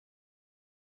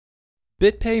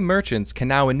BitPay merchants can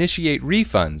now initiate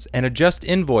refunds and adjust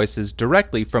invoices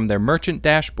directly from their merchant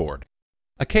dashboard.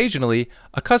 Occasionally,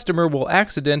 a customer will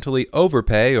accidentally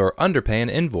overpay or underpay an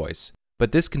invoice,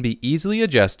 but this can be easily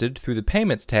adjusted through the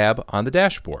Payments tab on the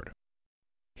dashboard.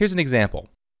 Here's an example.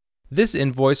 This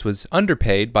invoice was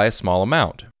underpaid by a small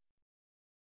amount.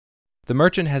 The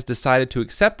merchant has decided to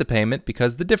accept the payment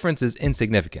because the difference is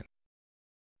insignificant.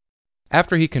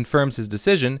 After he confirms his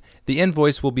decision, the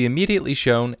invoice will be immediately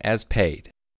shown as paid.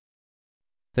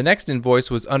 The next invoice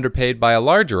was underpaid by a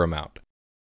larger amount.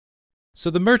 So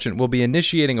the merchant will be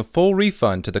initiating a full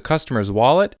refund to the customer's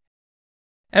wallet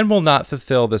and will not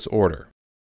fulfill this order.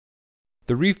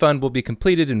 The refund will be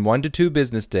completed in 1 to 2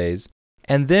 business days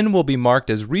and then will be marked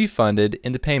as refunded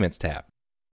in the Payments tab.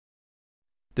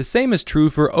 The same is true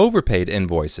for overpaid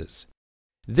invoices.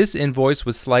 This invoice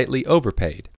was slightly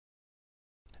overpaid.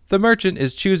 The merchant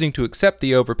is choosing to accept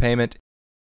the overpayment,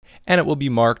 and it will be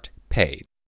marked paid.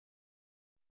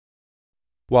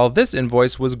 While this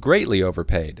invoice was greatly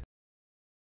overpaid.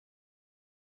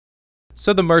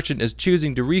 So the merchant is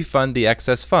choosing to refund the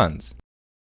excess funds.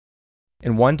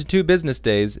 In 1 to 2 business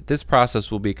days, this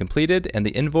process will be completed and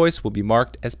the invoice will be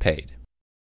marked as paid.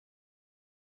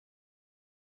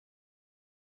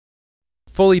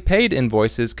 Fully paid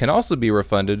invoices can also be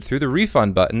refunded through the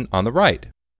Refund button on the right.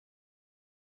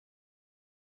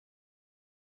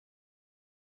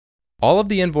 All of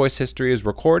the invoice history is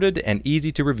recorded and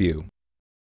easy to review.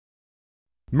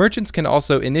 Merchants can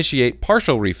also initiate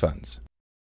partial refunds.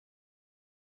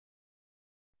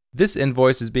 This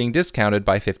invoice is being discounted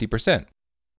by 50%.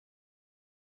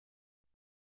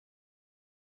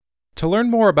 To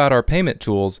learn more about our payment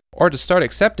tools or to start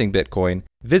accepting Bitcoin,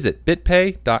 visit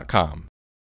bitpay.com.